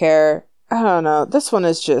enough care. I don't know. This one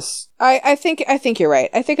is just I think you're right.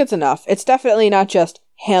 I think it's enough. It's definitely not just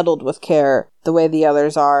handled with care the way the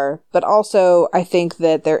others are, but also I think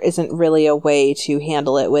that there isn't really a way to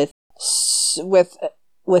handle it with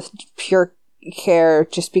pure care,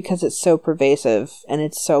 just because it's so pervasive and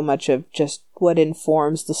it's so much of just what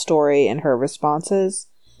informs the story and her responses.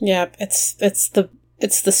 Yeah, it's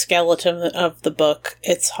the skeleton of the book.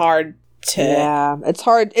 It's hard to... Yeah, it's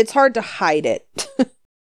hard to hide it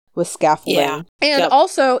with scaffolding. Yeah. And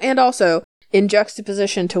also in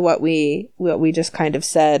juxtaposition to what we just kind of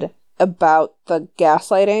said about the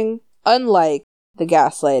gaslighting, unlike the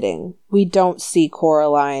gaslighting, we don't see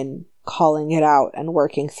Coraline calling it out and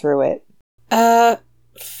working through it.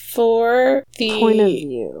 For the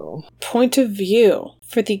point of view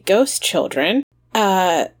for the ghost children,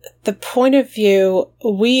 the point of view,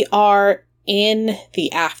 we are in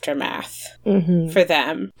the aftermath for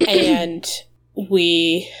them, and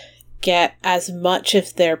we get as much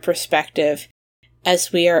of their perspective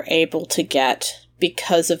as we are able to get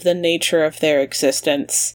because of the nature of their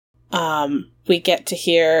existence. We get to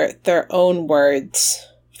hear their own words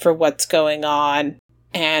for what's going on,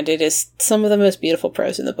 and it is some of the most beautiful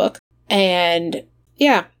prose in the book. And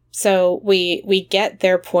yeah, so we get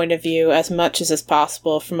their point of view as much as is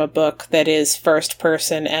possible from a book that is first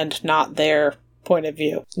person and not their point of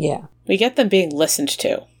view. Yeah. We get them being listened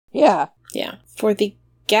to. Yeah. Yeah. For the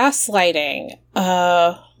gaslighting,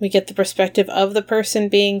 we get the perspective of the person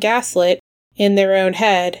being gaslit in their own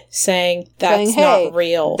head saying, that's not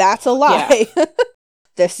real. That's a lie. Yeah.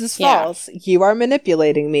 This is false. Yeah. You are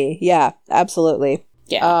manipulating me. Yeah, absolutely.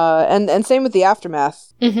 Yeah. And same with the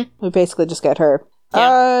aftermath. We basically just get her.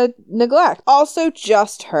 Yeah. Neglect. Also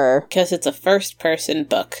just her. Because it's a first-person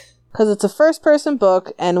book. Because it's a first-person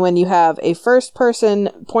book, and when you have a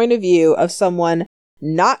first-person point of view of someone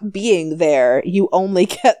not being there, you only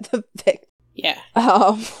get the victim. Yeah.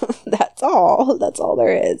 That's all. That's all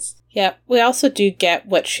there is. Yeah. We also do get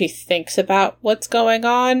what she thinks about what's going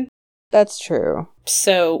on. That's true.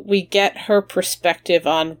 So we get her perspective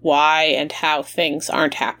on why and how things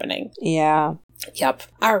aren't happening. Yeah. Yep.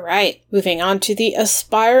 All right. Moving on to the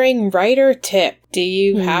aspiring writer tip. Do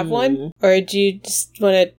you have one? Or do you just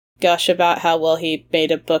want to gush about how well he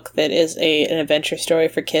made a book that is an adventure story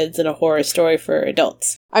for kids and a horror story for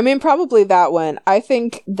adults? I mean, probably that one. I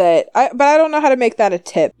think that... but I don't know how to make that a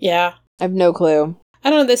tip. Yeah. I have no clue. I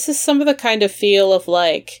don't know. This is some of the kind of feel of,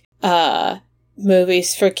 like,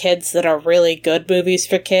 movies for kids that are really good movies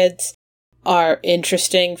for kids are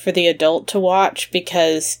interesting for the adult to watch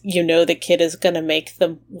because you know the kid is going to make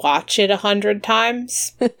them watch it 100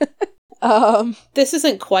 times. This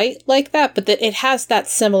isn't quite like that, but it has that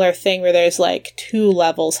similar thing where there's like two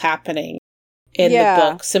levels happening in Yeah.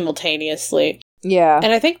 the book simultaneously. Yeah.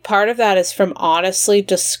 And I think part of that is from honestly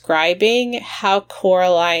describing how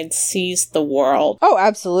Coraline sees the world Oh,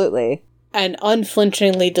 absolutely. and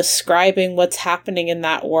unflinchingly describing what's happening in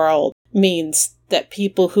that world means that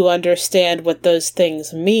people who understand what those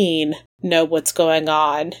things mean know what's going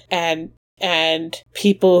on, and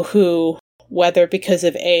people who, whether because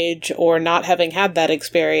of age or not having had that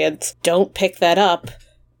experience, don't pick that up.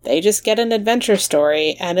 They just get an adventure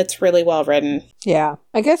story, and it's really well written. Yeah.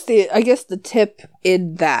 I guess the tip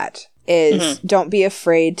in that is don't be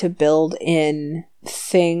afraid to build in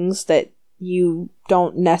things that you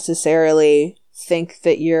don't necessarily think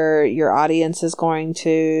that your audience is going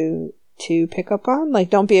to pick up on. Like,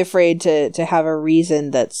 don't be afraid to have a reason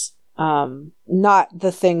that's not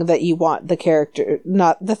the thing that you want the character,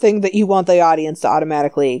 not the thing that you want the audience to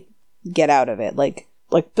automatically get out of it. Like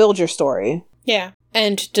build your story. Yeah.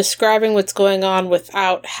 And describing what's going on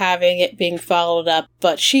without having it being followed up,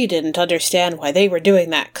 but she didn't understand why they were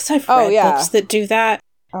doing that. Because I've read books that do that.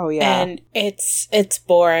 Oh, yeah. And it's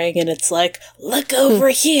boring, and it's like, look over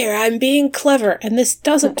here, I'm being clever. And this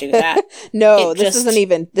doesn't do that. No, this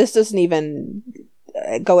doesn't even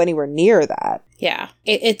go anywhere near that. Yeah.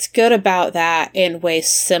 It's good about that in ways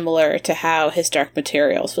similar to how his Dark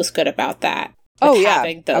Materials was good about that.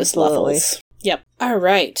 Having those absolutely. levels. Yep. All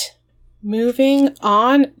right. Moving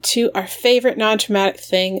on to our favorite non-traumatic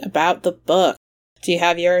thing about the book. Do you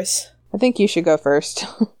have yours? I think you should go first.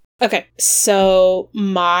 Okay, so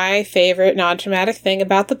my favorite non-traumatic thing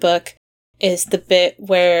about the book is the bit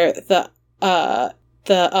where the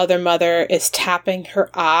other mother is tapping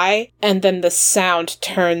her eye, and then the sound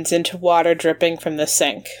turns into water dripping from the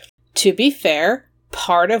sink. To be fair,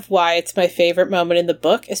 part of why it's my favorite moment in the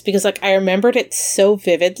book is because, like, I remembered it so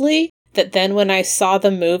vividly that then when I saw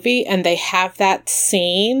the movie and they have that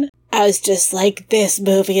scene, I was just like, this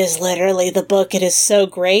movie is literally the book. It is so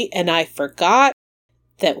great. And I forgot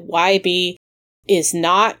that Wybie is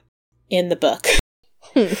not in the book.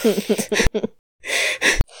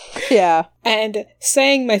 Yeah. And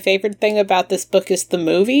saying my favorite thing about this book is the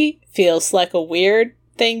movie feels like a weird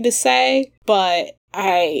thing to say, but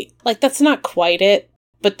that's not quite it.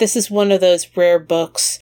 But this is one of those rare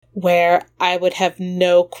books where I would have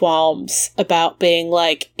no qualms about being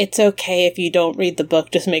like, it's okay if you don't read the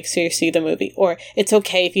book, just make sure you see the movie. Or it's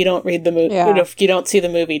okay if you don't read the movie, if you don't see the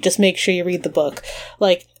movie, just make sure you read the book.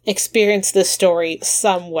 Like, experience this story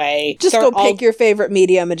some way. Just pick your favorite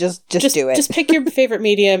medium and just do it. Just pick your favorite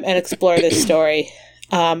medium and explore this story.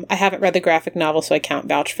 I haven't read the graphic novel, so I can't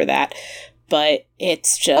vouch for that. But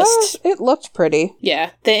it's just... it looked pretty. Yeah.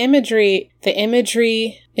 The imagery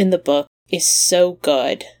in the book is so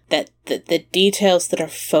good that the details that are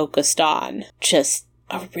focused on just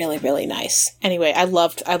are really, really nice. Anyway, I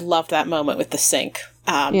loved that moment with the sink.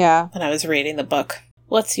 When I was reading the book.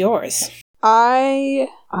 What's yours? I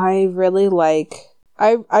really like...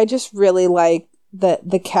 I just really like that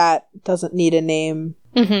the cat doesn't need a name.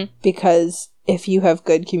 Mm-hmm. Because if you have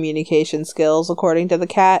good communication skills, according to the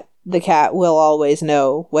cat will always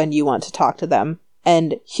know when you want to talk to them.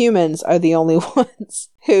 And humans are the only ones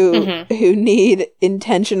who need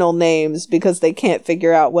intentional names because they can't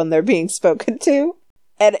figure out when they're being spoken to.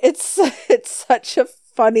 And it's such a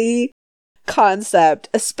funny concept,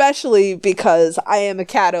 especially because I am a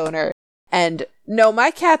cat owner. And no,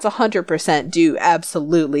 my cats 100% do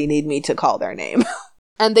absolutely need me to call their name.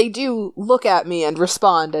 And they do look at me and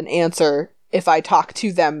respond and answer if I talk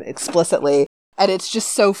to them explicitly. And it's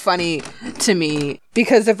just so funny to me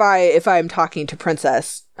because if I'm talking to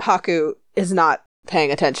Princess, Haku is not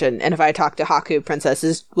paying attention, and if I talk to Haku,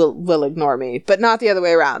 Princess will ignore me, but not the other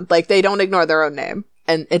way around. Like, they don't ignore their own name,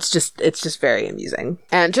 and it's just very amusing.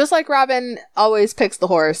 And just like Robin always picks the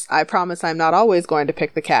horse, I promise I'm not always going to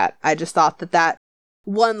pick the cat. I just thought that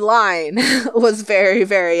one line was very,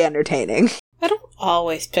 very entertaining. I don't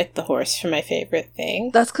always pick the horse for my favorite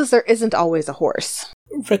thing. That's because there isn't always a horse.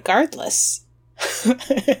 Regardless.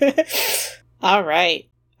 All right.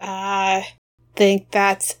 I think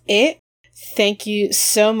that's it. Thank you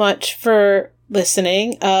so much for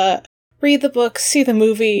listening. Read the book, see the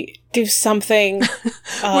movie, do something.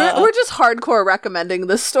 We're just hardcore recommending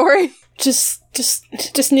this story. Just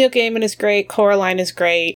Neil Gaiman is great. Coraline is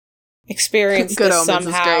great. Experience Good this Omens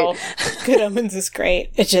somehow. is great. Good Omens is great.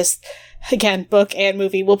 It just, again, book and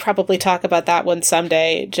movie. We'll probably talk about that one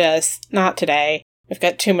someday. Just not today. We've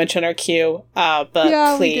got too much on our queue. But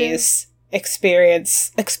yeah, please experience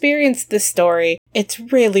this story. It's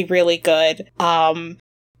really, really good.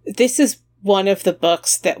 This is one of the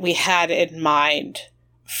books that we had in mind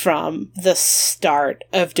from the start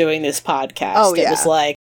of doing this podcast. Oh, yeah. It was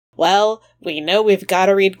like, well, we know we've got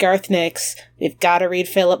to read Garth Nix, we've got to read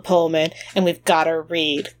Philip Pullman, and we've got to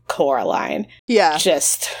read Coraline. Yeah.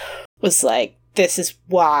 Just was like, this is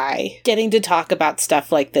why. Getting to talk about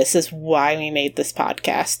stuff like this is why we made this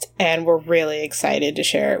podcast, and we're really excited to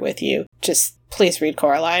share it with you. Just please read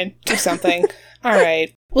Coraline. Do something. All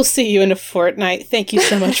right. We'll see you in a fortnight. Thank you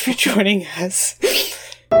so much for joining us.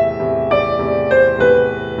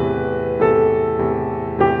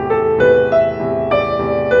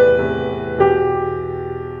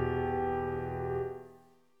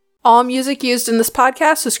 All music used in this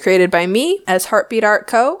podcast was created by me as Heartbeat Art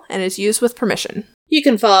Co. and is used with permission. You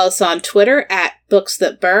can follow us on Twitter at Books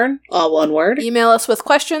That Burn, all one word. Email us with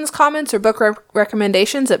questions, comments, or book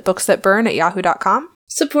recommendations at booksthatburn@yahoo.com.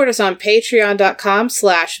 Support us on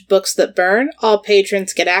patreon.com/booksthatburn. All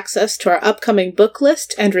patrons get access to our upcoming book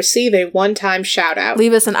list and receive a one-time shout-out.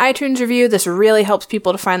 Leave us an iTunes review. This really helps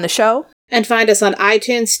people to find the show. And find us on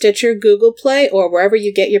iTunes, Stitcher, Google Play, or wherever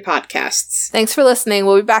you get your podcasts. Thanks for listening.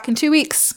 We'll be back in 2 weeks.